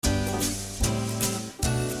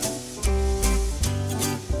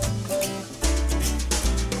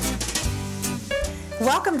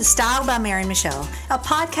Welcome to Style by Mary Michelle, a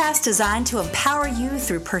podcast designed to empower you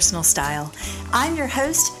through personal style. I'm your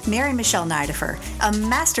host, Mary Michelle Nidifer, a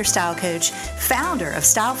master style coach, founder of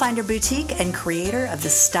Style Finder Boutique, and creator of the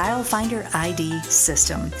Style Finder ID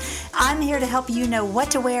system. I'm here to help you know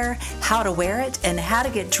what to wear, how to wear it, and how to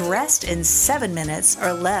get dressed in 7 minutes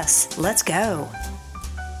or less. Let's go.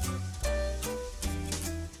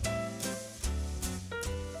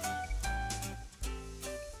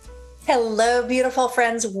 Hello, beautiful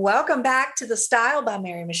friends. Welcome back to the Style by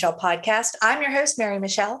Mary Michelle podcast. I'm your host, Mary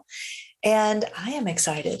Michelle, and I am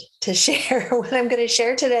excited to share what I'm going to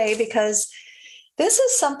share today because this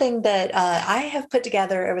is something that I have put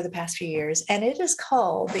together over the past few years, and it is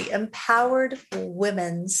called the Empowered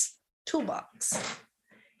Women's Toolbox.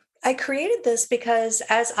 I created this because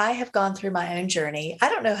as I have gone through my own journey, I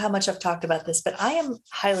don't know how much I've talked about this, but I am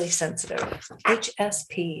highly sensitive,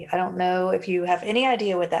 HSP. I don't know if you have any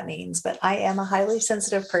idea what that means, but I am a highly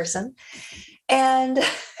sensitive person. And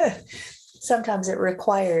sometimes it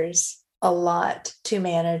requires a lot to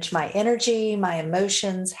manage my energy, my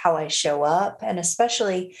emotions, how I show up. And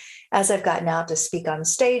especially as I've gotten out to speak on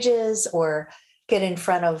stages or get in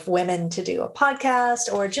front of women to do a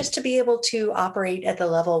podcast or just to be able to operate at the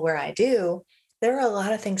level where I do, there are a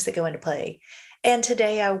lot of things that go into play. And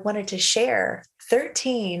today I wanted to share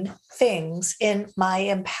 13 things in my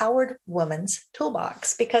Empowered Woman's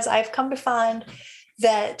Toolbox, because I've come to find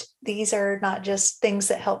that these are not just things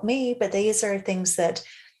that help me, but these are things that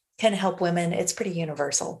can help women. It's pretty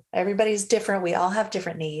universal. Everybody's different. We all have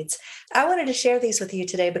different needs. I wanted to share these with you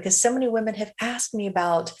today because so many women have asked me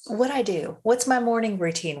about what I do. What's my morning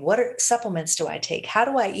routine? What supplements do I take? How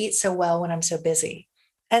do I eat so well when I'm so busy?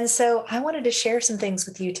 And so I wanted to share some things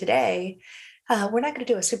with you today. We're not going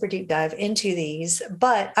to do a super deep dive into these,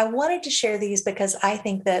 but I wanted to share these because I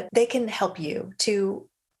think that they can help you to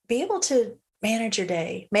be able to manage your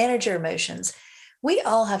day, manage your emotions. We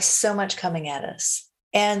all have so much coming at us.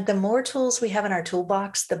 And the more tools we have in our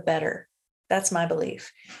toolbox, the better. That's my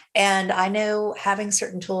belief. And I know having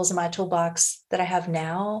certain tools in my toolbox that I have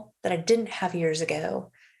now that I didn't have years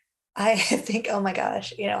ago, I think, oh my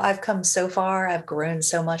gosh, I've come so far. I've grown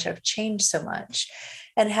so much. I've changed so much.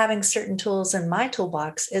 And having certain tools in my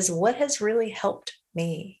toolbox is what has really helped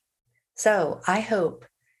me. So I hope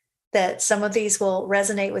that some of these will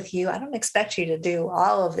resonate with you. I don't expect you to do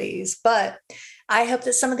all of these, but I hope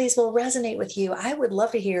that some of these will resonate with you. I would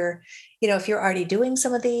love to hear, if you're already doing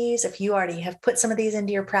some of these, if you already have put some of these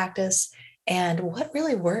into your practice, and what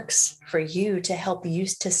really works for you to help you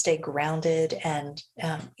to stay grounded and,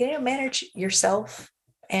 manage yourself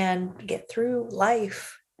and get through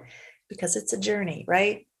life, because it's a journey,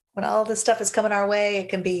 right? When all this stuff is coming our way, it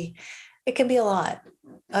can be a lot.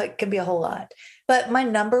 It can be a whole lot. But my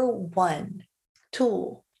number one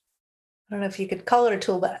tool, I don't know if you could call it a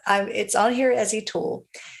tool, but it's on here as a tool,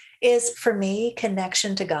 is for me,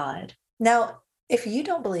 connection to God. Now, if you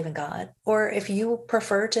don't believe in God, or if you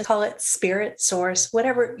prefer to call it spirit, source,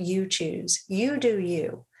 whatever you choose, you do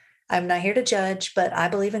you. I'm not here to judge, but I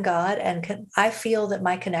believe in God, and I feel that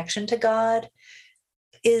my connection to God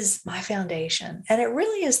is my foundation. And it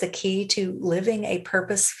really is the key to living a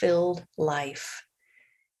purpose-filled life.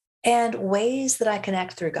 And ways that I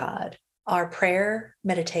connect through God are prayer,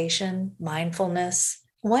 meditation, mindfulness.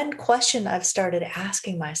 One question I've started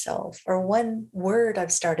asking myself, or one word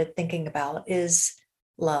I've started thinking about, is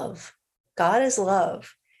love. God is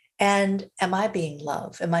love. And am I being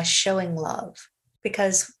love? Am I showing love?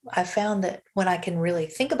 Because I found that when I can really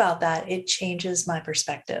think about that, it changes my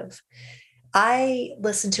perspective. I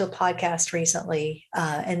listened to a podcast recently,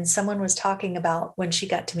 and someone was talking about when she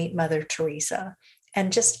got to meet Mother Teresa,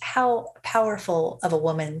 and just how powerful of a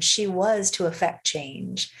woman she was to affect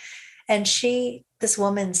change. And this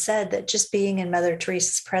woman said that just being in Mother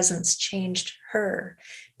Teresa's presence changed her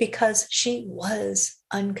because she was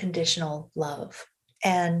unconditional love.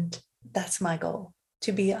 And that's my goal,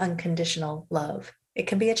 to be unconditional love. It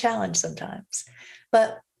can be a challenge sometimes,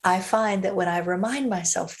 but I find that when I remind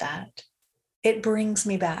myself that, it brings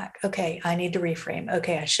me back. Okay, I need to reframe.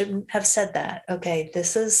 Okay, I shouldn't have said that. Okay,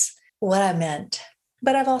 this is what I meant.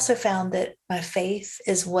 But I've also found that my faith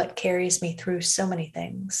is what carries me through so many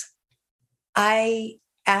things. I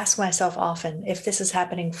ask myself often if this is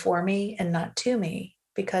happening for me and not to me,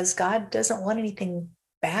 because God doesn't want anything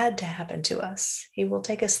bad to happen to us. He will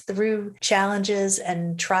take us through challenges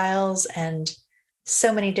and trials and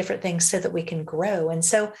so many different things so that we can grow. And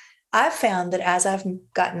so I've found that as I've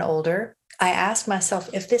gotten older, I ask myself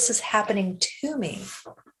if this is happening to me.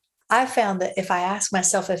 I found that if I ask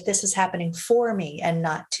myself if this is happening for me and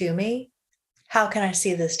not to me, how can I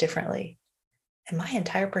see this differently? And my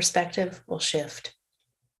entire perspective will shift.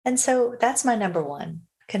 And so that's my number one: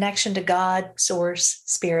 connection to God, source,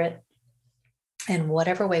 spirit, in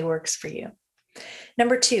whatever way works for you.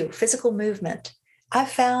 Number two, physical movement. I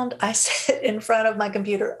found I sit in front of my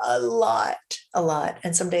computer a lot, a lot.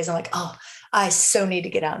 And some days I'm like, oh, I so need to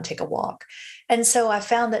get out and take a walk. And so I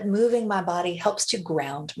found that moving my body helps to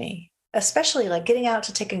ground me, especially like getting out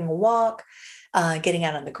to taking a walk, getting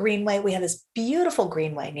out on the greenway. We have this beautiful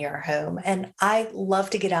greenway near our home, and I love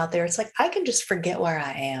to get out there. It's like I can just forget where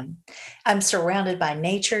I am. I'm surrounded by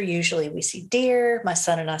nature. Usually we see deer. My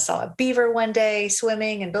son and I saw a beaver one day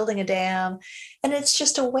swimming and building a dam. And it's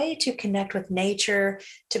just a way to connect with nature,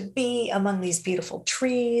 to be among these beautiful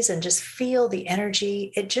trees and just feel the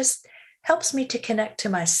energy. It just helps me to connect to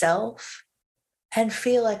myself and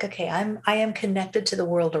feel like, okay, I am connected to the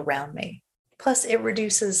world around me. Plus, it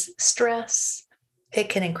reduces stress. It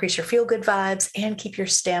can increase your feel-good vibes and keep your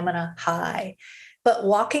stamina high. But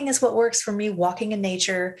walking is what works for me, walking in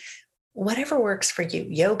nature, whatever works for you.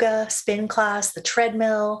 Yoga, spin class, the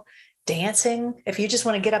treadmill, dancing. If you just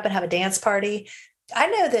want to get up and have a dance party. I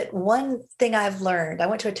know that one thing I've learned, I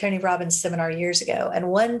went to a Tony Robbins seminar years ago, and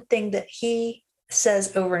one thing that he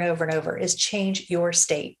says over and over and over is change your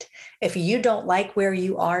state. If you don't like where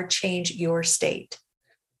you are, change your state.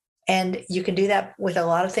 And you can do that with a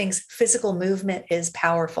lot of things. Physical movement is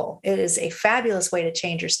powerful. It is a fabulous way to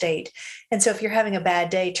change your state. And so if you're having a bad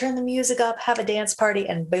day, turn the music up, have a dance party,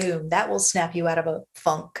 and boom, that will snap you out of a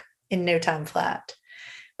funk in no time flat.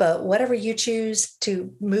 But whatever you choose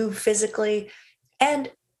to move physically,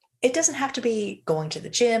 and it doesn't have to be going to the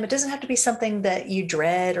gym. It doesn't have to be something that you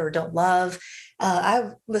dread or don't love. I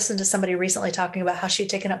listened to somebody recently talking about how she'd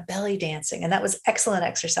taken up belly dancing, and that was excellent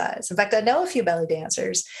exercise. In fact, I know a few belly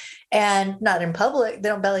dancers, and not in public. They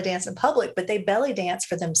don't belly dance in public, but they belly dance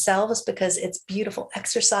for themselves because it's beautiful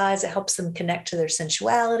exercise. It helps them connect to their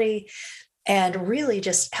sensuality and really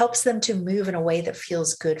just helps them to move in a way that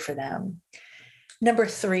feels good for them. Number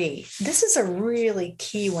three, this is a really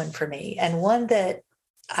key one for me, and one that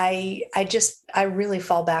I really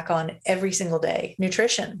fall back on every single day.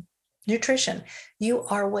 Nutrition. You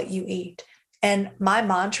are what you eat. And my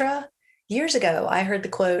mantra, years ago, I heard the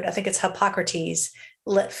quote, I think it's Hippocrates,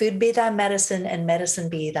 let food be thy medicine and medicine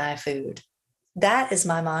be thy food. That is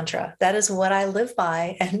my mantra. That is what I live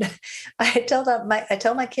by. And I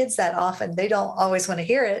tell my kids that often. They don't always want to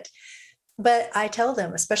hear it, but I tell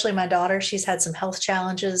them, especially my daughter, she's had some health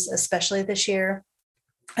challenges, especially this year.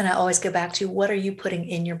 And I always go back to, what are you putting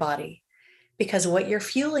in your body? Because what you're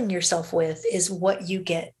fueling yourself with is what you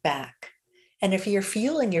get back. And if you're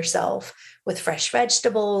fueling yourself with fresh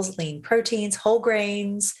vegetables, lean proteins, whole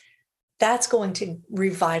grains, that's going to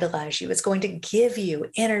revitalize you. It's going to give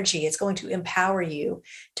you energy. It's going to empower you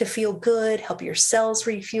to feel good, help your cells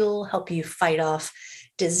refuel, help you fight off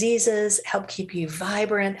diseases, help keep you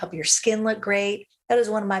vibrant, help your skin look great. That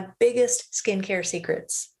is one of my biggest skincare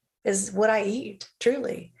secrets, is what I eat,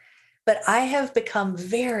 truly. But I have become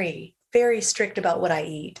very, very strict about what I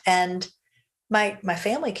eat. And my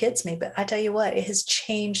family kids me, but I tell you what, it has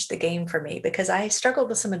changed the game for me, because I struggled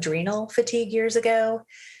with some adrenal fatigue years ago.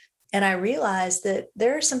 And I realized that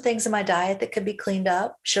there are some things in my diet that could be cleaned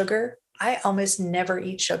up. Sugar, I almost never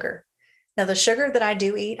eat sugar. Now, the sugar that I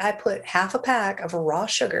do eat, I put half a pack of raw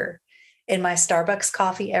sugar in my Starbucks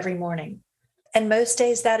coffee every morning. And most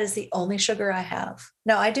days that is the only sugar I have.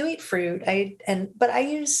 Now, I do eat fruit, but I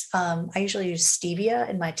usually use stevia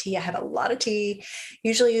in my tea. I have a lot of tea.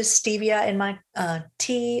 Usually use stevia in my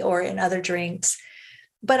tea or in other drinks.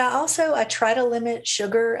 But I try to limit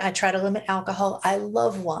sugar. I try to limit alcohol. I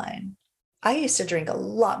love wine. I used to drink a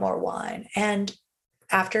lot more wine, and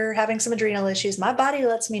after having some adrenal issues, my body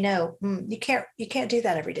lets me know, you can't do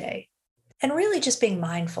that every day. And really just being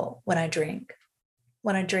mindful when I drink.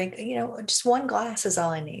 Just one glass is all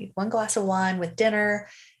I need. One glass of wine with dinner.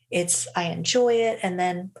 I enjoy it, and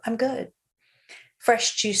then I'm good.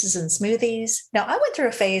 Fresh juices and smoothies. Now, I went through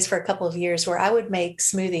a phase for a couple of years where I would make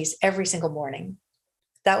smoothies every single morning.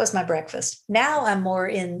 That was my breakfast. Now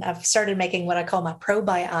I've started making what I call my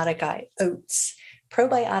probiotic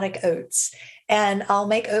oats, and I'll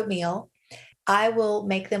make oatmeal. I will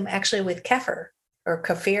make them actually with kefir or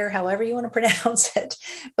kefir, however you want to pronounce it,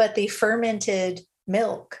 but the fermented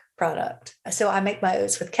milk product. So I make my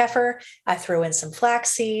oats with kefir. I throw in some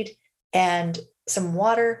flaxseed and some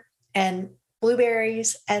water and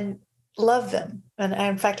blueberries and love them. And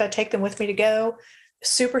in fact, I take them with me to go.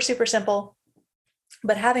 Super, super simple.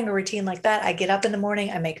 But having a routine like that, I get up in the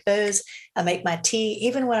morning, I make those, I make my tea.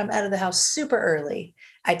 Even when I'm out of the house super early,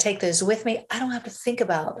 I take those with me. I don't have to think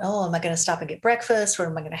about, am I going to stop and get breakfast? What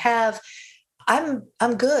am I going to have?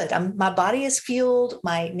 I'm good. My body is fueled.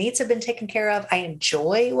 My needs have been taken care of. I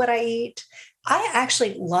enjoy what I eat. I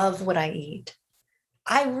actually love what I eat.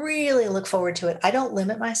 I really look forward to it. I don't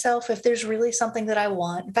limit myself if there's really something that I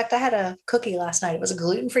want. In fact, I had a cookie last night. It was a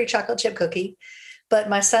gluten-free chocolate chip cookie, but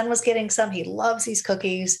my son was getting some. He loves these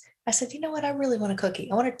cookies. I said, you know what? I really want a cookie.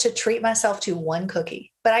 I wanted to treat myself to one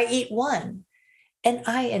cookie, but I eat one and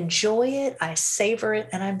I enjoy it. I savor it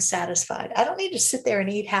and I'm satisfied. I don't need to sit there and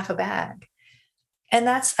eat half a bag. And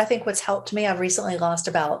that's, I think, what's helped me. I've recently lost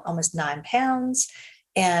about almost 9 pounds,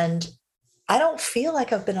 and I don't feel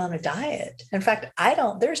like I've been on a diet. In fact,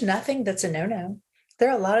 there's nothing that's a no-no. There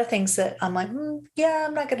are a lot of things that I'm like, yeah,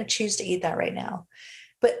 I'm not going to choose to eat that right now.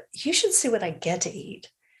 But you should see what I get to eat.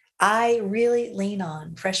 I really lean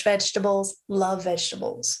on fresh vegetables, love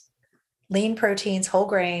vegetables, lean proteins, whole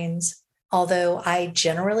grains. Although I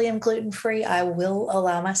generally am gluten-free, I will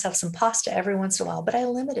allow myself some pasta every once in a while, but I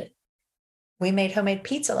limit it. We made homemade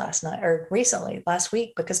pizza last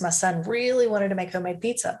week, because my son really wanted to make homemade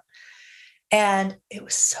pizza. And it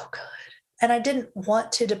was so good. And I didn't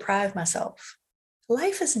want to deprive myself.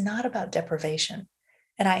 Life is not about deprivation.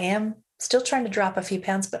 And I am still trying to drop a few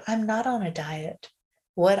pounds, but I'm not on a diet.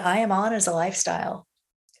 What I am on is a lifestyle.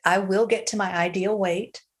 I will get to my ideal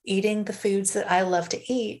weight, eating the foods that I love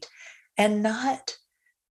to eat and not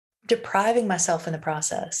depriving myself in the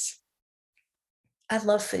process. I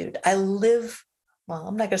love food. I'm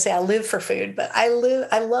not going to say I live for food, but I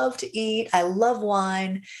love to eat. I love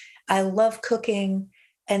wine. I love cooking.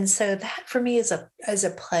 And so that for me is a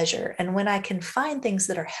pleasure. And when I can find things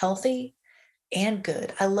that are healthy and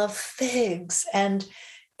good, I love figs and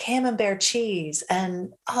camembert cheese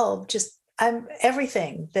and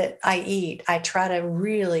everything that I eat, I try to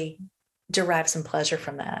really derive some pleasure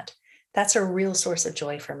from that. That's a real source of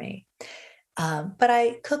joy for me.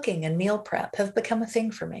 But cooking and meal prep have become a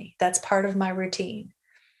thing for me. That's part of my routine.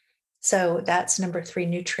 So that's number 3,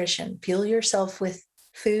 nutrition. Fuel yourself with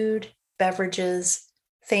food, beverages,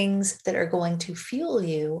 things that are going to fuel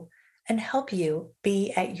you and help you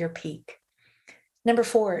be at your peak. Number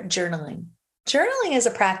 4, journaling. Journaling is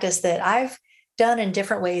a practice that I've done in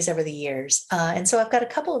different ways over the years. And so I've got a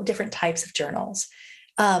couple of different types of journals.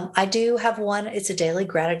 I do have one. It's a daily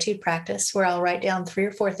gratitude practice where I'll write down 3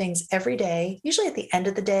 or 4 things every day, usually at the end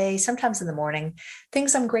of the day, sometimes in the morning,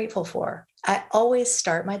 things I'm grateful for. I always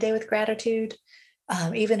start my day with gratitude,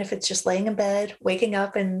 even if it's just laying in bed, waking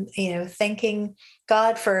up and, thanking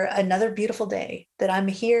God for another beautiful day, that I'm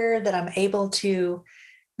here, that I'm able to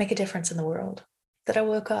make a difference in the world, that I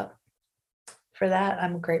woke up. For that,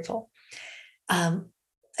 I'm grateful. A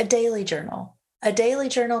daily journal. A daily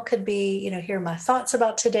journal could be, here are my thoughts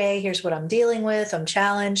about today. Here's what I'm dealing with. I'm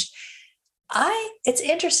challenged. It's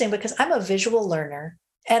interesting because I'm a visual learner,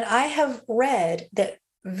 and I have read that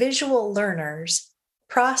visual learners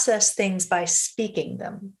process things by speaking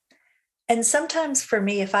them. And sometimes for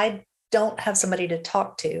me, if I don't have somebody to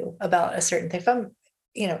talk to about a certain thing, if I'm,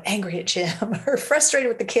 angry at Jim or frustrated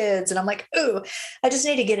with the kids, and I'm like, ooh, I just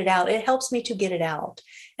need to get it out. It helps me to get it out.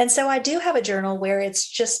 And so I do have a journal where it's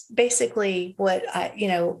just basically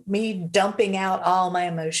me dumping out all my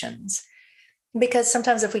emotions. Because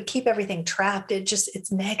sometimes if we keep everything trapped,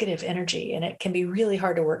 it's negative energy and it can be really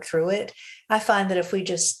hard to work through it. I find that if we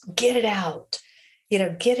just get it out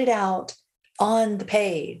on the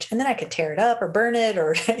page, and then I could tear it up or burn it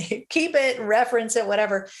or keep it, reference it,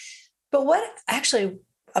 whatever. But what actually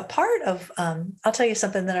a part of, I'll tell you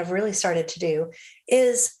something that I've really started to do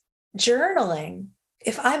is journaling.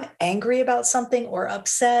 If I'm angry about something or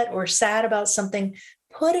upset or sad about something,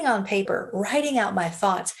 putting on paper, writing out my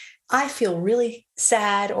thoughts. I feel really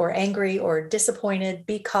sad or angry or disappointed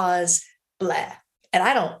because blah. And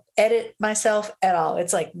I don't edit myself at all.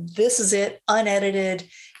 It's like, this is it, unedited.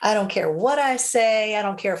 I don't care what I say. I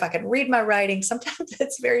don't care if I can read my writing. Sometimes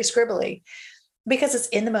it's very scribbly because it's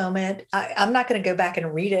in the moment. I'm not going to go back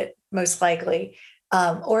and read it, most likely.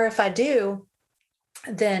 Or if I do,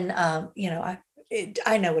 then,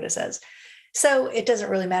 I know what it says. So it doesn't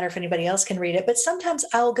really matter if anybody else can read it, but sometimes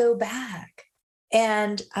I'll go back.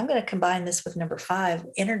 And I'm going to combine this with number 5,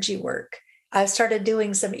 energy work. I've started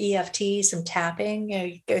doing some EFT, some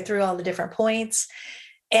tapping, go through all the different points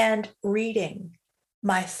and reading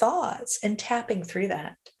my thoughts and tapping through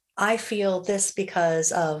that. I feel this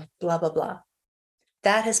because of blah, blah, blah.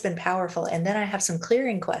 That has been powerful. And then I have some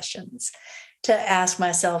clearing questions to ask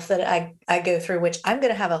myself that I go through, which I'm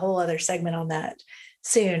going to have a whole other segment on that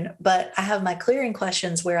soon, but I have my clearing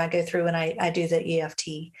questions where I go through and I do the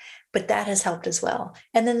EFT, but that has helped as well.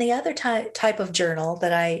 And then the other type of journal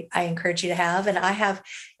that I encourage you to have, and I have,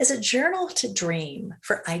 is a journal to dream,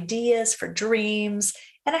 for ideas, for dreams.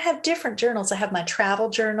 And I have different journals. I have my travel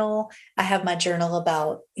journal. I have my journal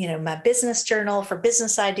about, my business journal for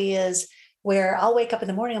business ideas, where I'll wake up in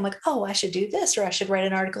the morning, I'm like, oh, I should do this, or I should write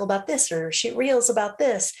an article about this, or shoot reels about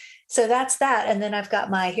this. So that's that. And then I've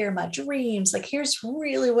got here are my dreams. Like, here's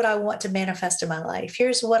really what I want to manifest in my life.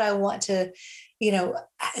 Here's what I want to,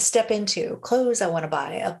 step into, clothes I want to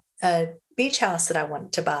buy, a beach house that I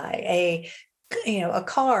want to buy, a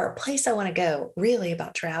car, a place I want to go. Really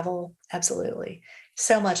about travel. Absolutely.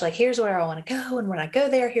 So much like, here's where I want to go. And when I go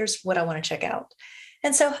there, here's what I want to check out.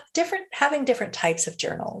 And so having different types of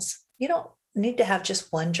journals. You don't need to have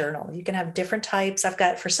just one journal. You can have different types. I've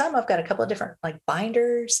got a couple of different like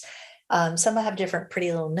binders. Some I have different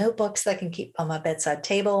pretty little notebooks that I can keep on my bedside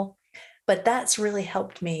table, but that's really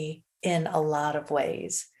helped me in a lot of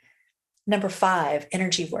ways. Number 5,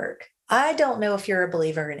 energy work. I don't know if you're a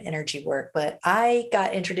believer in energy work, but I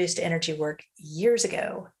got introduced to energy work years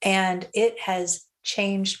ago, and it has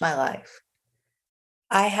changed my life.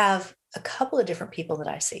 I have a couple of different people that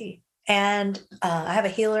I see. And I have a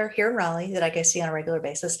healer here in Raleigh that I go see on a regular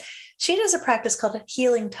basis. She does a practice called a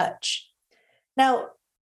healing touch. Now,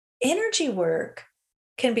 energy work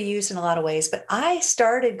can be used in a lot of ways, but I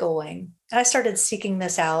started seeking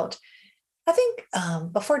this out. I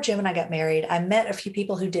think before Jim and I got married, I met a few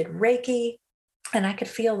people who did Reiki, and I could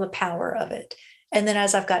feel the power of it. And then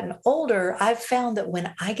as I've gotten older, I've found that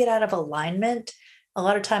when I get out of alignment, a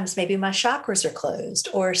lot of times maybe my chakras are closed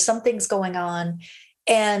or something's going on.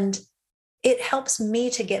 And it helps me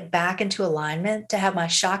to get back into alignment, to have my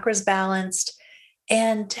chakras balanced,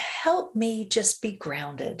 and to help me just be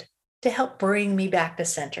grounded, to help bring me back to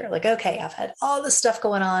center. Like, okay, I've had all this stuff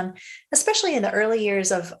going on, especially in the early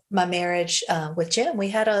years of my marriage with Jim. We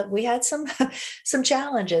had some some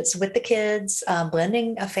challenges with the kids.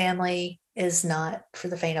 Blending a family is not for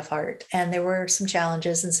the faint of heart, and there were some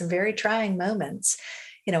challenges and some very trying moments,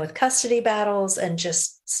 with custody battles and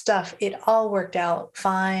just stuff. It all worked out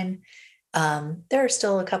fine. There are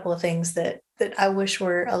still a couple of things that I wish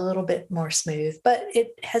were a little bit more smooth, but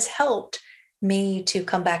it has helped me to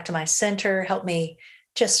come back to my center, help me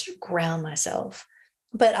just ground myself.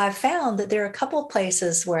 But I've found that there are a couple of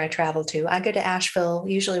places where I travel to. I go to Asheville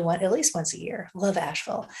usually at least once a year. Love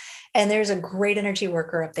Asheville. And there's a great energy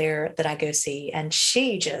worker up there that I go see, and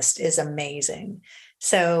she just is amazing.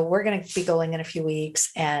 So we're going to be going in a few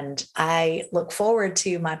weeks, and I look forward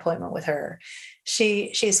to my appointment with her.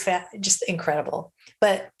 She's just incredible.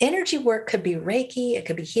 But energy work could be Reiki, it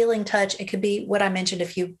could be healing touch, it could be what I mentioned a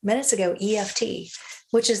few minutes ago, EFT,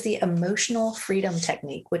 which is the emotional freedom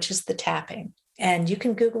technique, which is the tapping. And you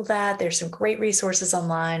can Google that. There's some great resources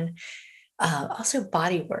online. Also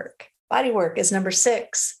body work. Body work is number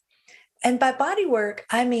 6. And by body work,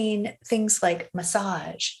 I mean things like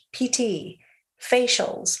massage, PT,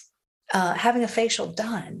 facials, having a facial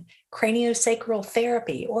done, craniosacral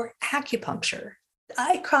therapy, or acupuncture.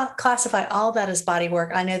 I classify all that as body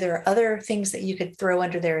work. I know there are other things that you could throw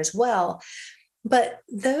under there as well, but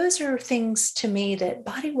those are things to me that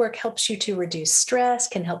body work helps you to reduce stress,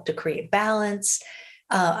 can help to create balance.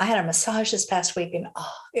 I had a massage this past week, and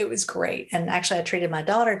it was great. And actually, I treated my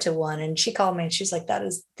daughter to one, and she called me and she's like, that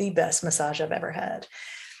is the best massage I've ever had.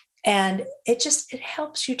 And it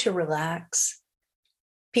helps you to relax.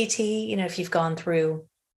 PT, if you've gone through,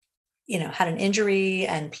 had an injury,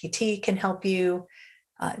 and PT can help you.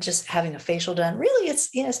 Just having a facial done. Really,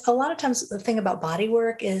 it's a lot of times the thing about body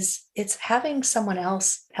work is it's having someone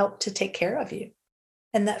else help to take care of you.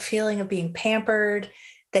 And that feeling of being pampered,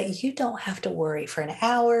 that you don't have to worry for an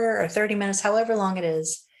hour or 30 minutes, however long it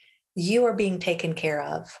is, you are being taken care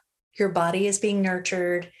of. Your body is being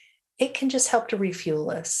nurtured. It can just help to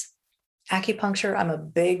refuel us. Acupuncture, I'm a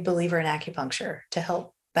big believer in acupuncture to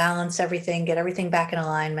help balance everything, get everything back in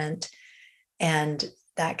alignment. And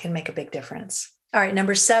that can make a big difference. All right,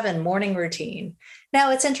 number 7, morning routine.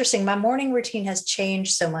 Now, it's interesting. My morning routine has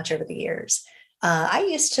changed so much over the years. I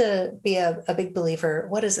used to be a big believer.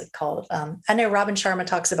 What is it called? I know Robin Sharma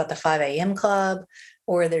talks about the 5 a.m. club,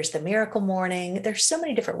 or there's the miracle morning. There's so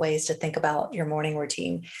many different ways to think about your morning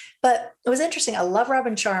routine. But it was interesting. I love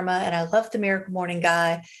Robin Sharma, and I love the miracle morning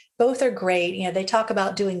guy. Both are great. They talk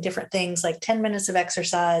about doing different things like 10 minutes of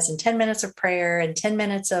exercise and 10 minutes of prayer and 10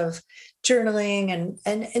 minutes of journaling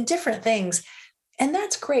and different things. And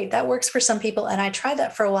that's great. That works for some people. And I tried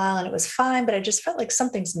that for a while and it was fine, but I just felt like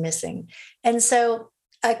something's missing. And so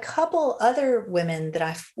a couple other women that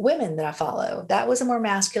I follow, that was a more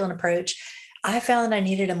masculine approach. I found I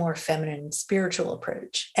needed a more feminine, spiritual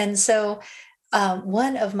approach. And so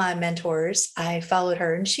one of my mentors, I followed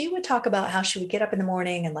her, and she would talk about how she would get up in the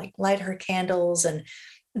morning and like light her candles and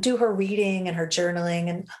do her reading and her journaling.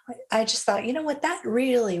 And I just thought, you know what, that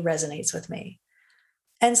really resonates with me.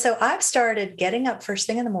 And so I've started getting up first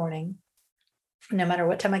thing in the morning, no matter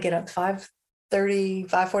what time I get up, 5:30,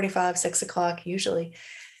 5:45, 6 o'clock, usually.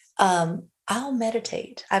 I'll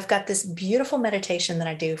meditate. I've got this beautiful meditation that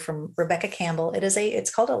I do from Rebecca Campbell.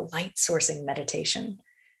 It's called a light sourcing meditation.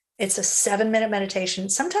 It's a 7-minute meditation.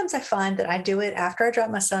 Sometimes I find that I do it after I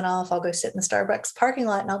drop my son off. I'll go sit in the Starbucks parking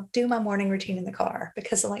lot and I'll do my morning routine in the car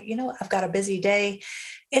because I'm like, you know what? I've got a busy day.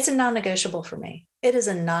 It's a non-negotiable for me. It is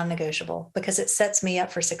a non-negotiable because it sets me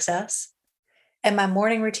up for success. And my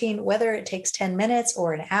morning routine, whether it takes 10 minutes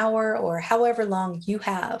or an hour or however long you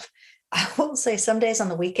have, I will say some days on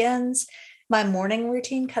the weekends, my morning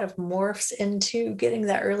routine kind of morphs into getting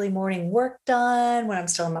that early morning work done when I'm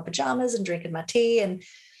still in my pajamas and drinking my tea. And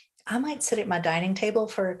I might sit at my dining table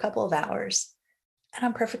for a couple of hours and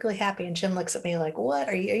I'm perfectly happy. And Jim looks at me like, what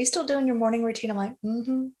are you still doing your morning routine? I'm like,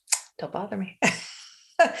 don't bother me.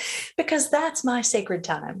 Because that's my sacred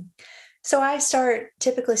time. So I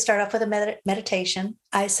typically start off with a meditation.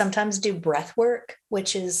 I sometimes do breath work,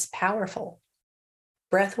 which is powerful.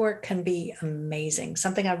 Breath work can be amazing.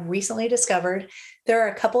 Something I've recently discovered. There are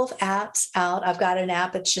a couple of apps out. I've got an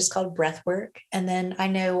app that's just called Breathwork. And then I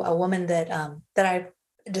know a woman that I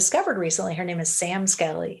discovered recently. Her name is Sam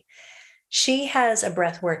Skelly. She has a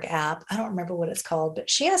breathwork app. I don't remember what it's called, but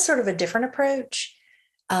she has sort of a different approach.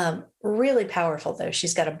 Really powerful though.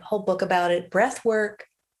 She's got a whole book about it. Breathwork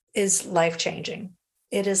is life-changing.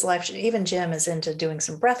 It is life-changing. Even Jim is into doing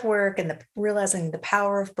some breath work and realizing the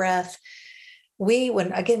power of breath. I'm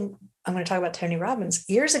going to talk about Tony Robbins.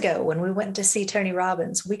 Years ago, when we went to see Tony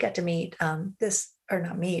Robbins, we got to meet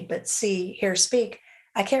hear, speak.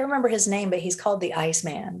 I can't remember his name, but he's called the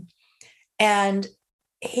Iceman. And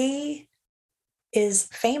he is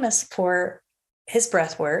famous for his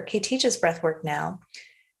breath work. He teaches breath work now,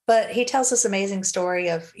 but he tells this amazing story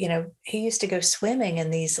of, he used to go swimming in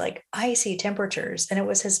these like icy temperatures, and it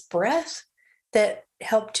was his breath that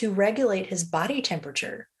helped to regulate his body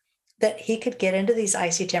temperature, that he could get into these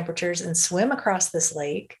icy temperatures and swim across this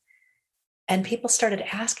lake. And people started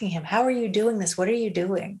asking him, how are you doing this? What are you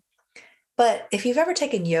doing? But if you've ever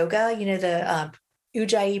taken yoga, the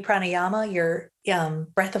Ujjayi pranayama, your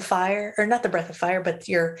breath of fire, or not the breath of fire, but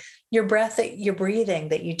your breath that you're breathing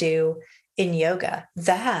that you do in yoga,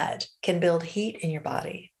 that can build heat in your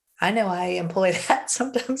body. I know I employ that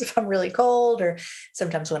sometimes if I'm really cold or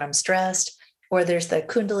sometimes when I'm stressed. Or there's the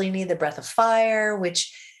Kundalini, the breath of fire,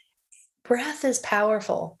 which breath is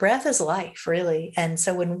powerful. Breath is life, really. And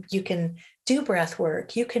so when you can do breath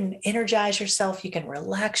work, you can energize yourself, you can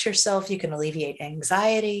relax yourself, you can alleviate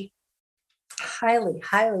anxiety. Highly,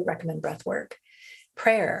 highly recommend breath work.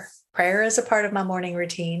 Prayer is a part of my morning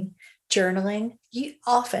routine. Journaling,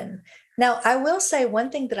 often. Now, I will say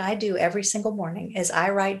one thing that I do every single morning is I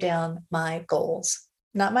write down my goals,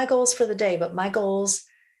 not my goals for the day, but my goals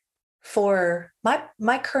for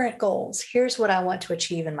my current goals. Here's what I want to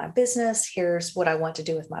achieve in my business. Here's what I want to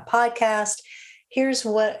do with my podcast. Here's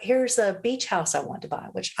a beach house I want to buy,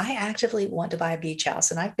 which I actively want to buy a beach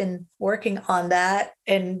house. And I've been working on that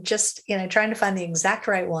and just, trying to find the exact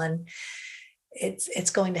right one.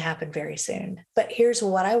 It's going to happen very soon. But here's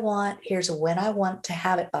what I want. Here's when I want to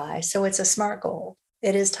have it by. So it's a SMART goal.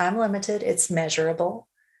 It is time limited. It's measurable.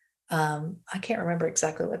 I can't remember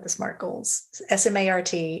exactly what the SMART goals,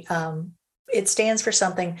 SMART, it stands for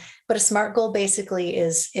something, but a SMART goal basically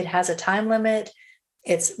it has a time limit.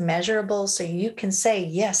 It's measurable. So you can say,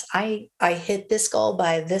 yes, I hit this goal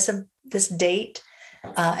by this date.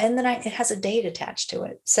 And then it has a date attached to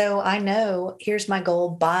it. So I know here's my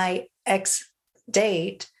goal by X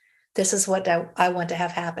date. This is what I want to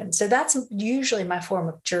have happen. So that's usually my form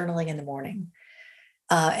of journaling in the morning.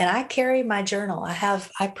 And I carry my journal.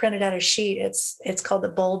 I printed out a sheet. It's called the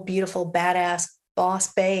Bold, Beautiful, Badass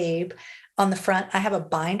Boss Babe. On the front, I have a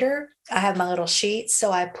binder. I have my little sheets.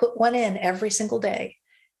 So I put one in every single day.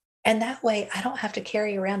 And that way I don't have to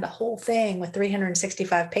carry around a whole thing with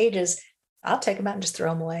 365 pages. I'll take them out and just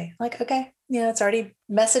throw them away. Like, okay,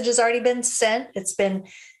 message has already been sent. It's been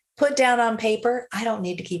put down on paper. I don't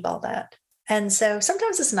need to keep all that. And so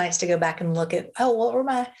sometimes it's nice to go back and look at, what were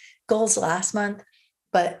my goals last month?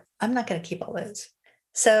 But I'm not going to keep all those.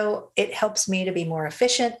 So it helps me to be more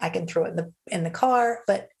efficient. I can throw it in the car,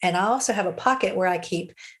 and I also have a pocket where I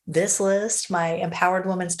keep this list, my Empowered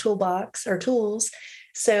Woman's Toolbox or tools.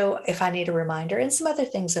 So if I need a reminder and some other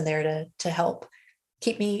things in there to help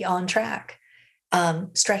keep me on track.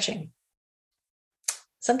 Stretching.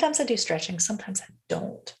 Sometimes I do stretching, sometimes I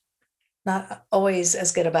don't. Not always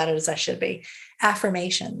as good about it as I should be.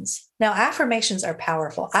 Affirmations. Now, affirmations are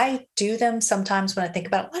powerful. I do them sometimes when I think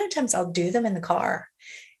about it. A lot of times I'll do them in the car.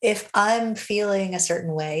 If I'm feeling a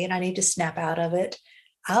certain way and I need to snap out of it,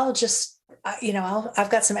 I'll just, I've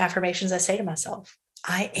got some affirmations I say to myself.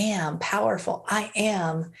 I am powerful. I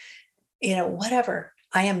am, whatever.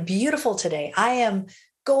 I am beautiful today. I am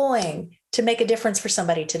going to make a difference for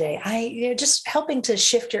somebody today. Just helping to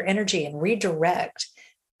shift your energy and redirect.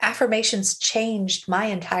 Affirmations changed my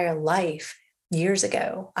entire life years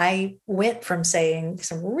ago. I went from saying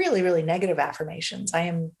some really, really negative affirmations. I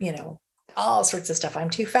am, all sorts of stuff. I'm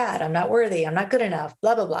too fat. I'm not worthy. I'm not good enough,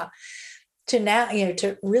 blah, blah, blah. To now,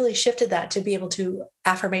 to really shifted that to be able to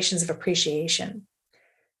affirmations of appreciation.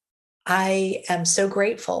 I am so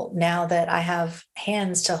grateful now that I have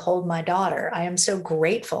hands to hold my daughter. I am so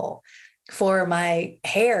grateful for my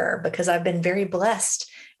hair because I've been very blessed.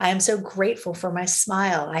 I am so grateful for my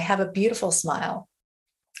smile. I have a beautiful smile.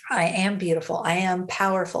 I am beautiful. I am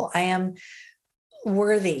powerful. I am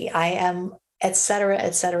worthy. I am, et cetera,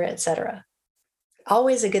 et cetera, et cetera.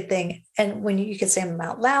 Always a good thing. And when you could say them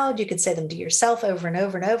out loud, you could say them to yourself over and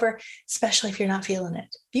over and over, especially if you're not feeling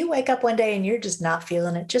it. If you wake up one day and you're just not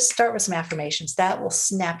feeling it, just start with some affirmations. That will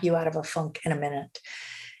snap you out of a funk in a minute.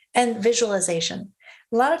 And visualization.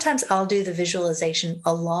 A lot of times I'll do the visualization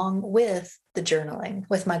along with the journaling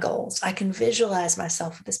with my goals. I can visualize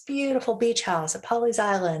myself at this beautiful beach house at Polly's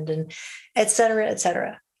Island and et cetera, et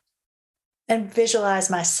cetera. And visualize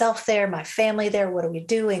myself there, my family there. What are we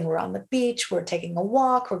doing? We're on the beach. We're taking a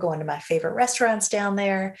walk. We're going to my favorite restaurants down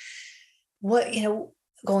there.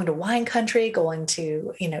 Going to wine country, going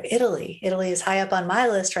to, Italy. Italy is high up on my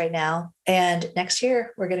list right now. And next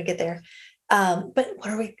year we're going to get there. But what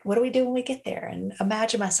do we do when we get there? And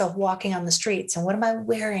imagine myself walking on the streets and what am I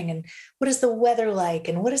wearing? And what is the weather like?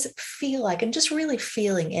 And what does it feel like? And just really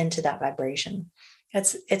feeling into that vibration.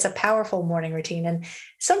 It's a powerful morning routine. And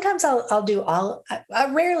sometimes I'll do I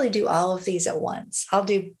rarely do all of these at once. I'll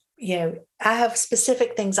do, I have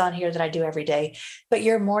specific things on here that I do every day, but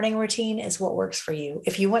your morning routine is what works for you.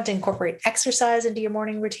 If you want to incorporate exercise into your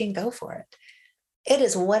morning routine, go for it. It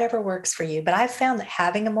is whatever works for you. But I've found that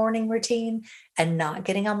having a morning routine and not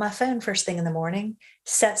getting on my phone first thing in the morning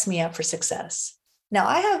sets me up for success. Now,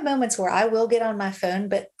 I have moments where I will get on my phone,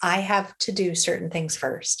 but I have to do certain things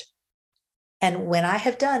first. And when I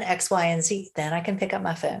have done X, Y, and Z, then I can pick up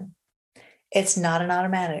my phone. It's not an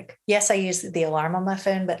automatic. Yes, I use the alarm on my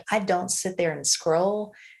phone, but I don't sit there and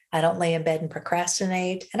scroll. I don't lay in bed and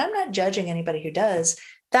procrastinate. And I'm not judging anybody who does.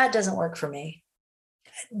 That doesn't work for me.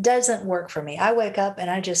 It doesn't work for me. I wake up and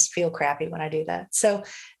I just feel crappy when I do that. So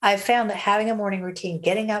I've found that having a morning routine,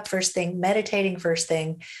 getting up first thing, meditating first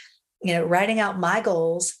thing, writing out my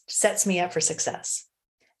goals sets me up for success.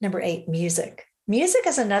 Number 8, music. Music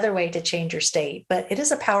is another way to change your state, but it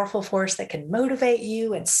is a powerful force that can motivate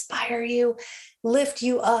you, inspire you, lift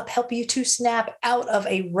you up, help you to snap out of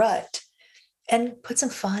a rut and put some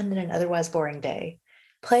fun in an otherwise boring day.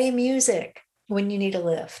 Play music when you need a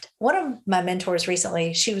lift. One of my mentors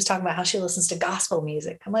recently, she was talking about how she listens to gospel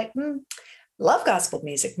music. I'm like, love gospel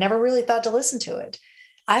music. Never really thought to listen to it.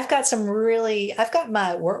 I've got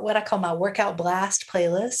my what I call my workout blast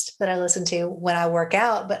playlist that I listen to when I work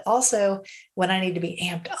out, but also when I need to be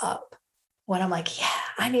amped up. When I'm like, yeah,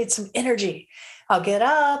 I need some energy. I'll get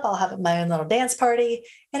up, I'll have my own little dance party,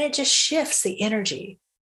 and it just shifts the energy.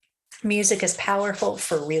 Music is powerful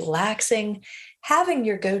for relaxing, having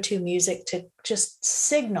your go-to music to just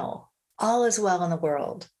signal all is well in the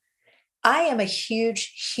world. I am a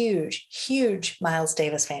huge, huge, huge Miles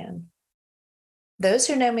Davis fan. Those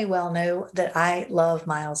who know me well know that I love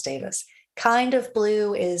Miles Davis. Kind of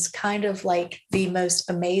Blue is kind of like the most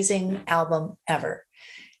amazing album ever.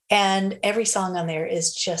 And every song on there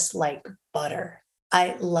is just like butter.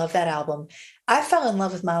 I love that album. I fell in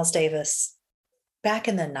love with Miles Davis back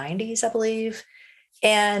in the 90s, I believe.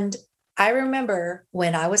 And I remember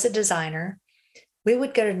when I was a designer, we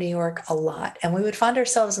would go to New York a lot and we would find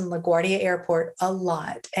ourselves in LaGuardia Airport a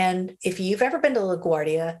lot. And if you've ever been to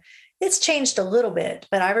LaGuardia, it's changed a little bit,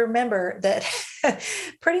 but I remember that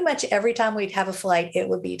pretty much every time we'd have a flight, it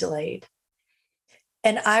would be delayed.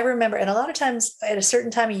 And I remember, and a lot of times at a certain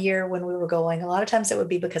time of year when we were going, a lot of times it would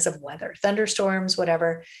be because of weather, thunderstorms,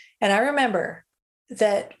 whatever. And I remember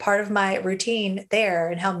that part of my routine there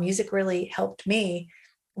and how music really helped me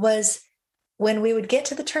was when we would get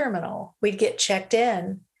to the terminal, we'd get checked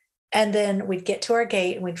in and then we'd get to our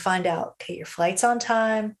gate and we'd find out, okay, your flight's on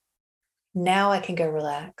time. Now I can go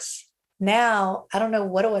relax. Now, I don't know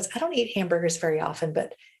what it was. I don't eat hamburgers very often,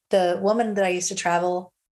 but the woman that I used to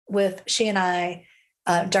travel with, she and I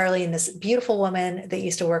Darlene, this beautiful woman that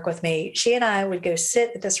used to work with me, she and I would go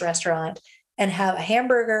sit at this restaurant and have a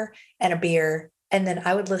hamburger and a beer. And then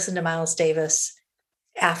I would listen to Miles Davis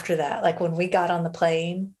after that. Like when we got on the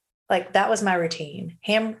plane, like that was my routine.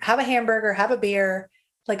 Have a hamburger, have a beer,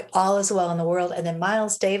 like all is well in the world. And then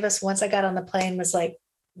Miles Davis, once I got on the plane, was like,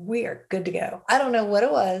 we are good to go. I don't know what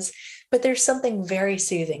it was, but there's something very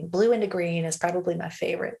soothing. Blue into Green is probably my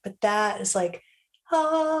favorite, but that is like,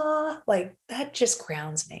 like that just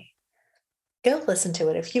grounds me. Go listen to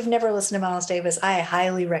it. If you've never listened to Miles Davis, I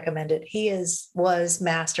highly recommend it. Was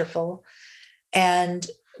masterful and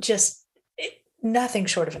just nothing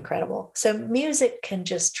short of incredible. So music can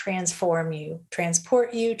just transform you,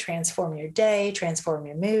 transport you, transform your day, transform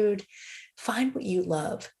your mood. Find what you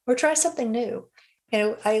love or try something new.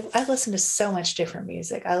 I listen to so much different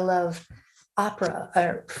music. I love opera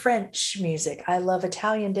or French music. I love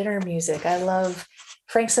Italian dinner music. I love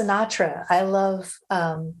Frank Sinatra. I love,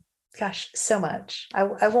 so much.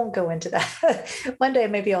 I won't go into that. One day,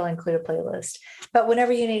 maybe I'll include a playlist. But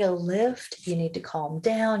whenever you need a lift, you need to calm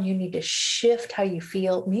down, you need to shift how you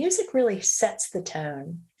feel. Music really sets the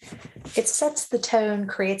tone. It sets the tone,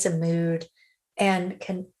 creates a mood, and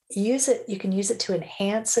can use it. You can use it to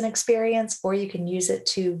enhance an experience, or you can use it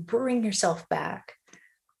to bring yourself back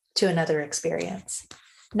to another experience.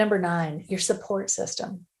 Number 9, your support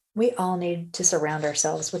system. We all need to surround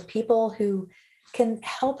ourselves with people who can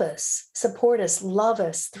help us, support us, love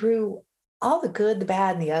us through all the good, the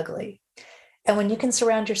bad, and the ugly. And when you can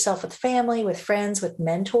surround yourself with family, with friends, with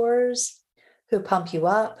mentors who pump you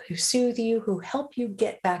up, who soothe you, who help you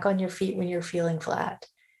get back on your feet when you're feeling flat,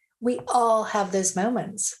 we all have those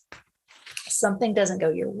moments. Something doesn't go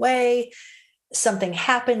your way. Something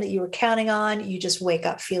happened that you were counting on. You just wake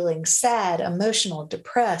up feeling sad, emotional,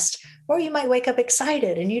 depressed, or you might wake up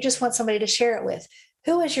excited and you just want somebody to share it with.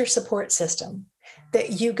 Who is your support system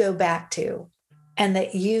that you go back to and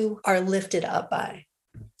that you are lifted up by?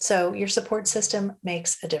 So your support system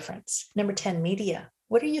makes a difference. Number 10, media.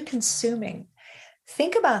 What are you consuming?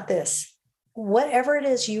 Think about this. Whatever it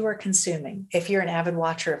is you are consuming, if you're an avid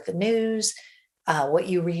watcher of the news, what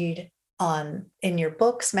you read in your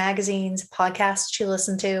books, magazines, podcasts you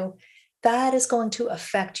listen to, that is going to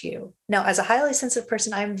affect you. Now, as a highly sensitive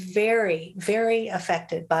person, I'm very, very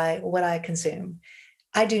affected by what I consume.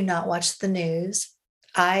 I do not watch the news.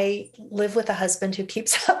 I live with a husband who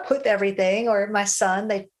keeps up with everything, or my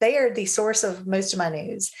son. They are the source of most of my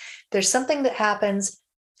news. There's something that happens,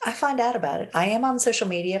 I find out about it. I am on social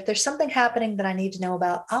media. If there's something happening that I need to know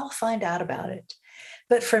about, I'll find out about it.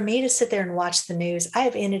 But for me to sit there and watch the news, I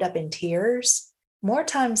have ended up in tears more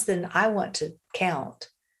times than I want to count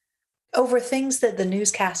over things that the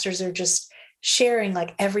newscasters are just sharing,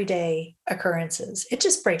 like everyday occurrences. It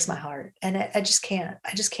just breaks my heart. And I just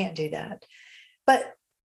can't do that. But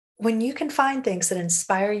when you can find things that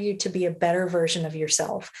inspire you to be a better version of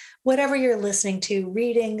yourself, whatever you're listening to,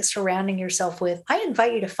 reading, surrounding yourself with, I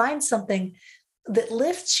invite you to find something that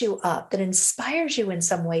lifts you up, that inspires you in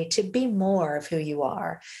some way to be more of who you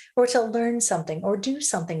are, or to learn something or do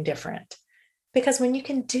something different. Because when you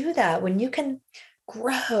can do that, when you can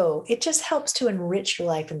grow, it just helps to enrich your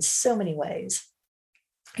life in so many ways.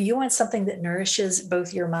 You want something that nourishes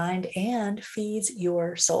both your mind and feeds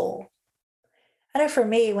your soul. I know for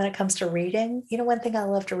me, when it comes to reading, one thing I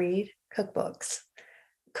love to read, cookbooks.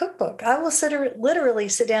 I will literally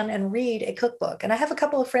sit down and read a cookbook. And I have a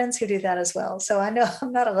couple of friends who do that as well. So I know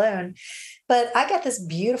I'm not alone. But I got this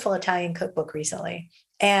beautiful Italian cookbook recently.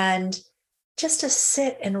 And just to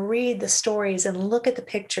sit and read the stories and look at the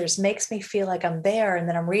pictures makes me feel like I'm there. And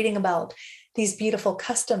then I'm reading about these beautiful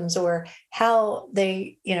customs, or how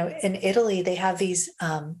they, in Italy, they have these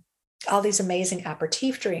all these amazing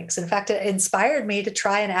aperitif drinks. In fact, it inspired me to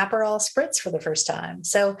try an Aperol spritz for the first time.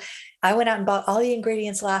 So I went out and bought all the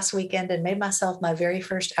ingredients last weekend and made myself my very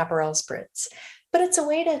first Aperol spritz. But it's a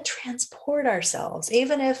way to transport ourselves,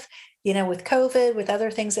 even if, with COVID, with other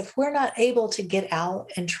things, if we're not able to get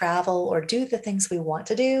out and travel or do the things we want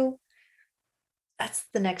to do, that's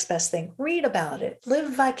the next best thing. Read about it,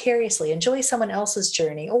 live vicariously, enjoy someone else's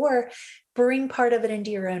journey, or bring part of it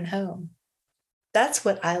into your own home. That's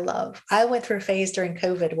what I love. I went through a phase during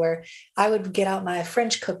COVID where I would get out my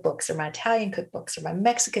French cookbooks or my Italian cookbooks or my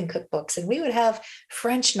Mexican cookbooks, and we would have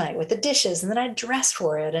French night with the dishes, and then I'd dress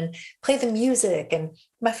for it and play the music. And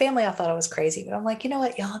my family, I thought I was crazy, but I'm like, you know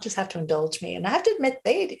what? Y'all just have to indulge me. And I have to admit,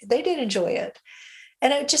 they did enjoy it.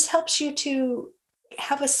 And it just helps you to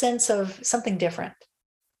have a sense of something different.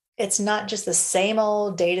 It's not just the same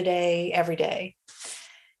old day-to-day, every day.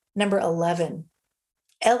 Number 11,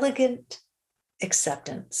 elegant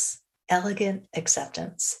acceptance.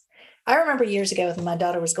 I remember years ago when my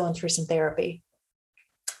daughter was going through some therapy,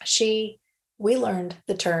 we learned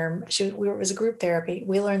the term, it was a group therapy.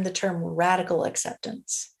 We learned the term radical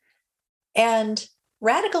acceptance. And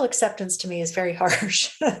radical acceptance to me is very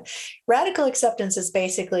harsh. Radical acceptance is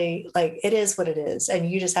basically like, it is what it is, and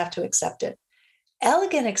you just have to accept it.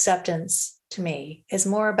 Elegant acceptance to me is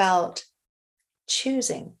more about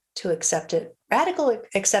choosing to accept it. Radical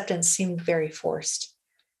acceptance seemed very forced.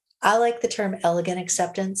 I like the term elegant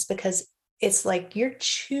acceptance because it's like you're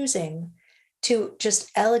choosing to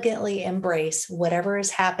just elegantly embrace whatever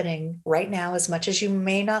is happening right now, as much as you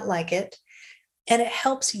may not like it. And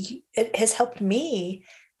it has helped me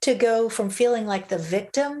to go from feeling like the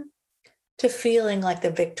victim to feeling like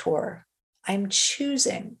the victor. I'm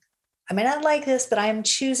choosing. I may not like this, but I am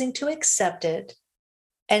choosing to accept it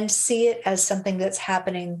and see it as something that's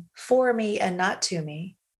happening for me and not to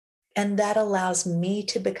me. And that allows me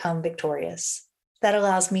to become victorious. That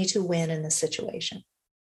allows me to win in this situation.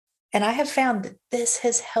 And I have found that this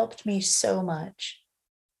has helped me so much.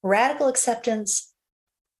 Radical acceptance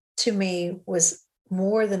to me was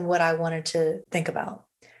more than what I wanted to think about.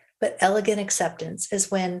 But elegant acceptance is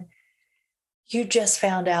when you just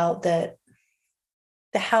found out that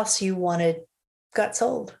the house you wanted got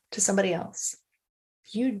sold to somebody else.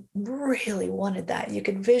 You really wanted that. You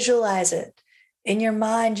could visualize it in your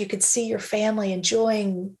mind. You could see your family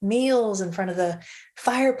enjoying meals in front of the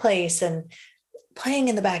fireplace and playing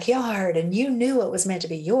in the backyard, and you knew it was meant to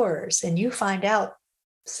be yours, and you find out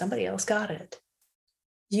somebody else got it.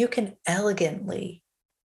 You can elegantly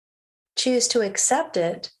choose to accept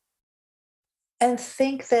it and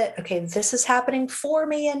think that, okay, this is happening for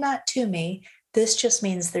me and not to me. This just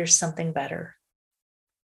means there's something better.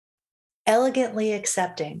 Elegantly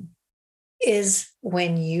accepting is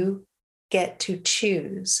when you get to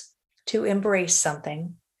choose to embrace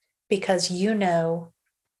something because you know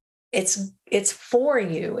it's for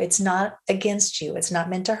you. It's not against you. It's not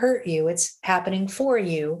meant to hurt you. It's happening for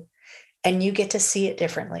you, and you get to see it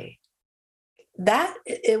differently. That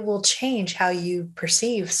it will change how you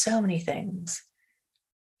perceive so many things.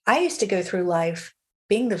 I used to go through life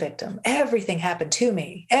being the victim. Everything happened to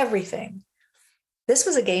me. Everything. This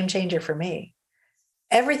was a game changer for me.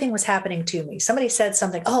 Everything was happening to me. Somebody said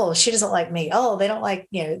something, oh, she doesn't like me. Oh, they don't like,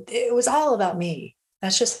 it was all about me.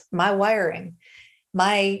 That's just my wiring,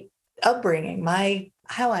 my upbringing,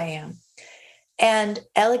 how I am. And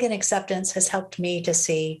elegant acceptance has helped me to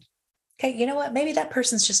see, okay, you know what? Maybe that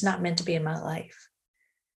person's just not meant to be in my life.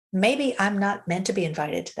 Maybe I'm not meant to be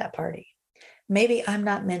invited to that party. Maybe I'm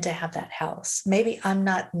not meant to have that house. Maybe I'm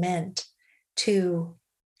not meant to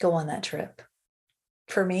go on that trip.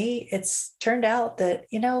 For me, it's turned out that,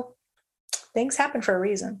 things happen for a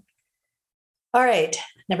reason. All right.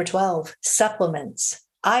 Number 12, supplements.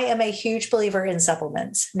 I am a huge believer in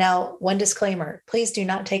supplements. Now, one disclaimer, please do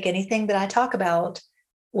not take anything that I talk about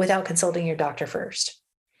without consulting your doctor first.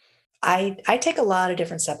 I take a lot of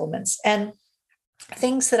different supplements, and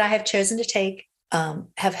things that I have chosen to take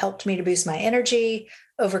have helped me to boost my energy,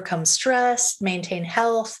 overcome stress, maintain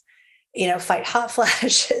health, fight hot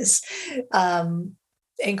flashes,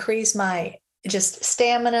 increase my just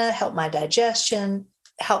stamina, help my digestion,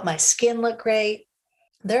 help my skin look great.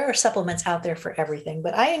 There are supplements out there for everything,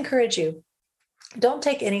 but I encourage you, don't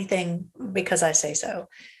take anything because I say so.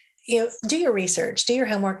 Do your research, do your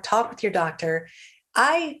homework, talk with your doctor.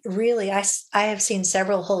 I have seen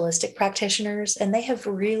several holistic practitioners, and they have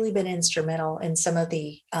really been instrumental in some of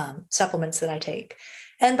the supplements that I take.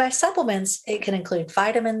 And by supplements, it can include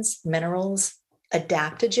vitamins, minerals,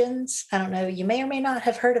 adaptogens. I don't know, you may or may not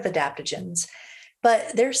have heard of adaptogens,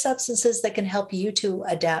 but they're substances that can help you to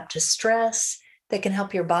adapt to stress, that can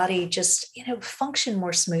help your body just, function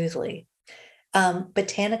more smoothly.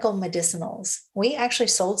 Botanical medicinals. We actually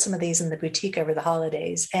sold some of these in the boutique over the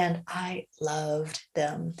holidays, and I loved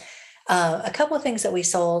them. A couple of things that we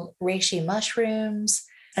sold, reishi mushrooms,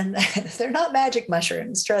 and they're not magic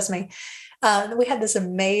mushrooms, trust me. We had this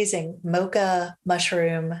amazing mocha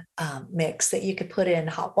mushroom mix that you could put in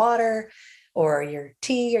hot water or your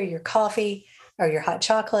tea or your coffee or your hot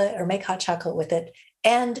chocolate, or make hot chocolate with it.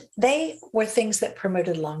 And they were things that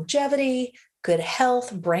promoted longevity, good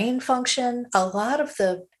health, brain function. A lot of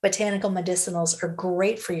the botanical medicinals are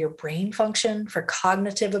great for your brain function, for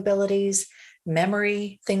cognitive abilities,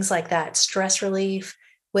 memory, things like that, stress relief,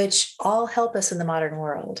 which all help us in the modern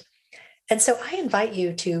world. And so I invite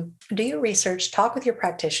you to do your research, talk with your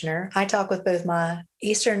practitioner. I talk with both my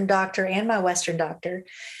Eastern doctor and my Western doctor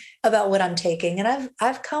about what I'm taking. And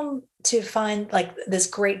I've come to find like this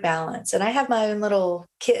great balance. And I have my own little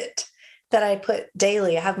kit that I put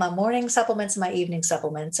daily. I have my morning supplements and my evening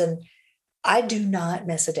supplements. And I do not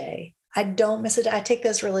miss a day. I don't miss it. I take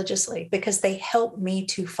those religiously because they help me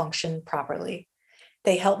to function properly.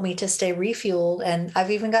 They help me to stay refueled. And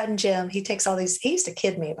I've even gotten Jim, he takes all these, he used to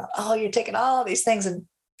kid me about, oh, you're taking all these things. And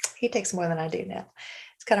he takes more than I do now.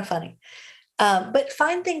 It's kind of funny. But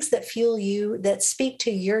find things that fuel you, that speak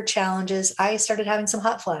to your challenges. I started having some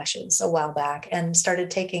hot flashes a while back and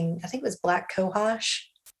started taking, I think it was black cohosh.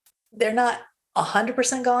 They're not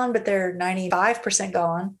 100% gone, but they're 95%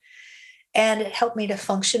 gone. And it helped me to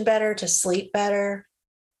function better, to sleep better.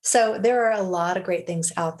 So there are a lot of great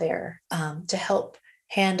things out there to help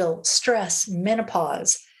handle stress,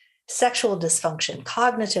 menopause, sexual dysfunction,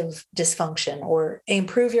 cognitive dysfunction, or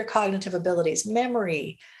improve your cognitive abilities,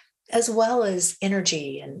 memory, as well as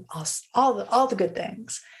energy and all the good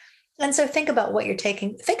things. And so think about what you're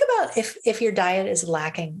taking. Think about if your diet is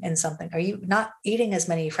lacking in something. Are you not eating as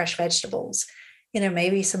many fresh vegetables?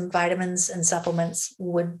 Maybe some vitamins and supplements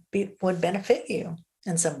would benefit you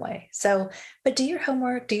in some way. So, but do your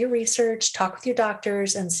homework, do your research, talk with your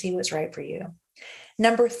doctors and see what's right for you.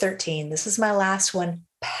 Number 13, this is my last one,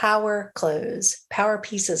 power clothes, power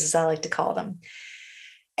pieces, as I like to call them.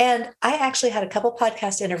 And I actually had a couple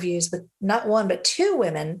podcast interviews with not one, but two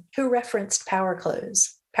women who referenced power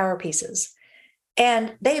clothes, power pieces.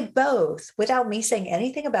 And they both, without me saying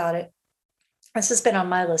anything about it, this has been on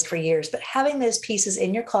my list for years, but having those pieces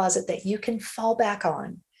in your closet that you can fall back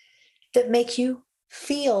on, that make you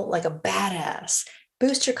feel like a badass,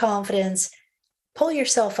 boost your confidence, pull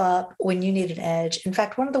yourself up when you need an edge. In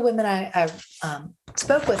fact, one of the women I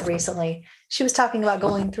spoke with recently, she was talking about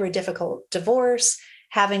going through a difficult divorce,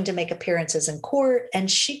 having to make appearances in court, and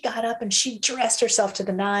she got up and she dressed herself to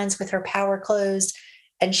the nines with her power clothes,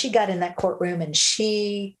 and she got in that courtroom and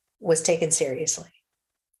she was taken seriously.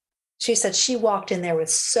 She said she walked in there with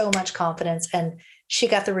so much confidence and she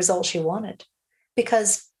got the result she wanted,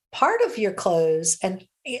 because part of your clothes, and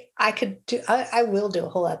I will do a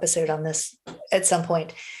whole episode on this at some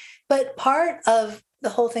point, but part of the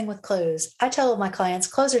whole thing with clothes, I tell my clients,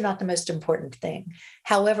 clothes are not the most important thing.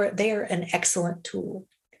 However, they are an excellent tool,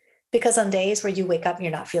 because on days where you wake up and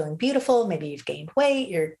you're not feeling beautiful, maybe you've gained weight,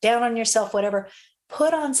 you're down on yourself, whatever,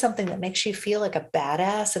 put on something that makes you feel like a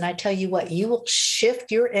badass. And I tell you what, you will shift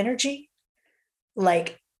your energy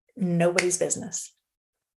like nobody's business.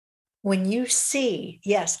 When you see,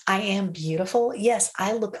 yes, I am beautiful. Yes,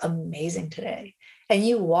 I look amazing today. And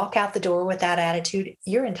you walk out the door with that attitude,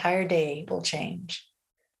 your entire day will change.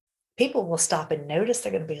 People will stop and notice.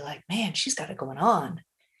 They're going to be like, man, she's got it going on.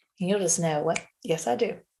 And you'll just know what? Yes, I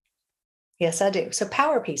do. Yes, I do. So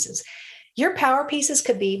power pieces. Your power pieces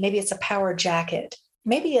could be, maybe it's a power jacket.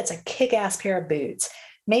 Maybe it's a kick-ass pair of boots.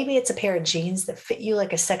 Maybe it's a pair of jeans that fit you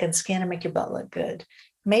like a second skin and make your butt look good.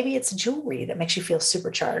 Maybe it's jewelry that makes you feel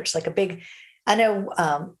supercharged, like a big, I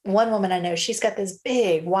know one woman I know, she's got this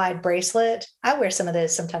big wide bracelet. I wear some of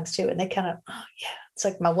those sometimes too. And they kind of, oh yeah, it's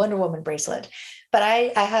like my Wonder Woman bracelet. But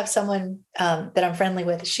I have someone that I'm friendly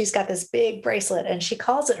with. She's got this big bracelet and she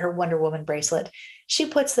calls it her Wonder Woman bracelet. She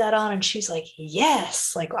puts that on and she's like,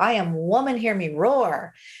 yes, like I am woman, hear me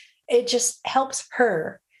roar. It just helps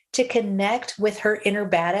her to connect with her inner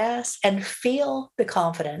badass and feel the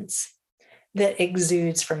confidence that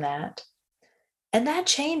exudes from that. And that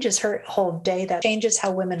changes her whole day. That changes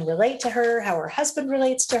how women relate to her, how her husband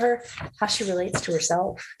relates to her, how she relates to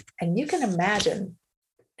herself. And you can imagine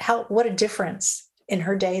what a difference in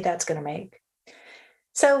her day that's going to make.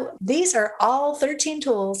 So these are all 13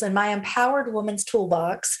 tools in my Empowered Woman's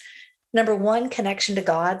Toolbox. Number 1, connection to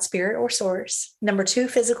God, spirit, or source. Number 2,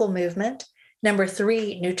 physical movement. Number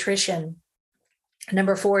 3, nutrition.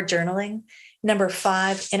 Number 4, journaling. Number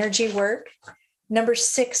 5, energy work. Number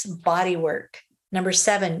 6, body work. Number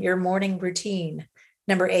 7, your morning routine.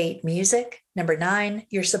 Number 8, music. Number 9,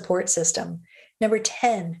 your support system. Number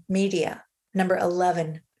 10, media. Number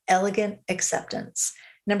 11, elegant acceptance.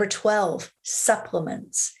 Number 12,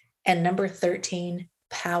 supplements. And number 13,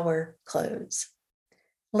 power clothes.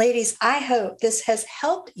 Ladies, I hope this has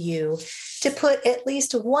helped you to put at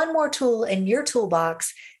least one more tool in your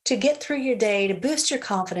toolbox to get through your day, to boost your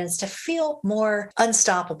confidence, to feel more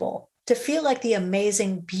unstoppable, to feel like the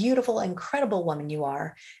amazing, beautiful, incredible woman you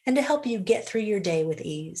are, and to help you get through your day with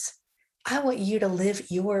ease. I want you to live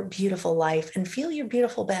your beautiful life and feel your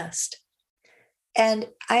beautiful best. And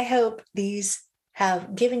I hope these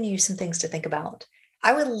have given you some things to think about.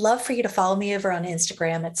 I would love for you to follow me over on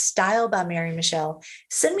Instagram at Style by Mary Michelle.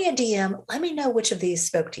 Send me a DM. Let me know which of these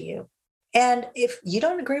spoke to you. And if you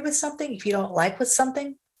don't agree with something, if you don't like with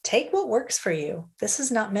something, take what works for you. This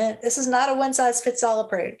is not a one-size-fits-all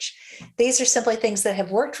approach. These are simply things that have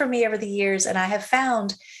worked for me over the years. And I have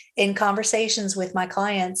found in conversations with my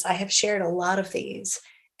clients, I have shared a lot of these,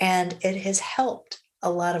 and it has helped a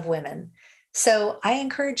lot of women. So I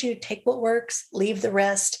encourage you, take what works, leave the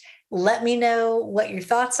rest. Let me know what your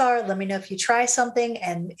thoughts are. Let me know if you try something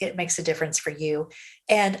and it makes a difference for you.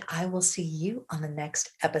 And I will see you on the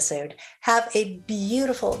next episode. Have a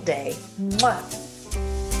beautiful day. Mwah.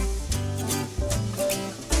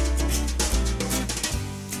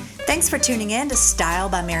 Thanks for tuning in to Style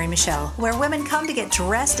by Mary Michelle, where women come to get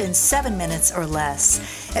dressed in 7 minutes or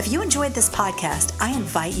less. If you enjoyed this podcast, I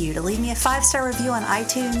invite you to leave me a 5-star review on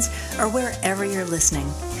iTunes or wherever you're listening.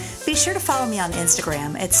 Be sure to follow me on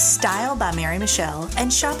Instagram at Style by Mary Michelle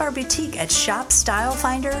and shop our boutique at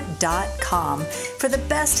shopstylefinder.com for the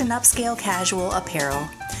best in upscale casual apparel.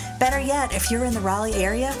 Better yet, if you're in the Raleigh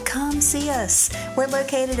area, come see us. We're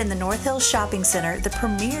located in the North Hills Shopping Center, the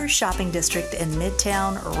premier shopping district in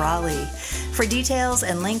Midtown Raleigh. For details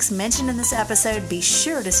and links mentioned in this episode, be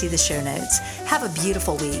sure to see the show notes. Have a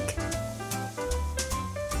beautiful week.